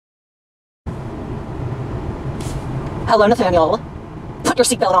Hello, Nathaniel. Put your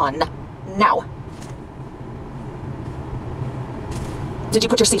seatbelt on. Now. Did you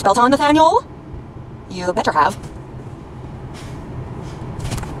put your seatbelt on, Nathaniel? You better have.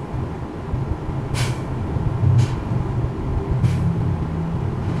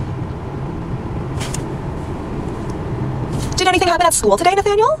 Did anything happen at school today,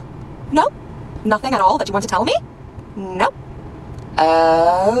 Nathaniel? No? Nothing at all that you want to tell me? No?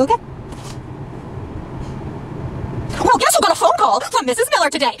 Okay. Well, guess who got a phone call from Mrs. Miller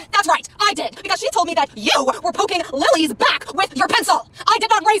today? That's right, I did, because she told me that you were poking Lily's back with your pencil. I did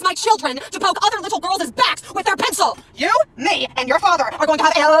not raise my children to poke other little girls' backs with their pencil. You, me, and your father are going to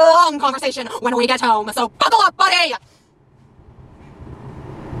have a long conversation when we get home, so buckle up, buddy!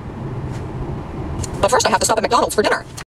 But first I have to stop at McDonald's for dinner.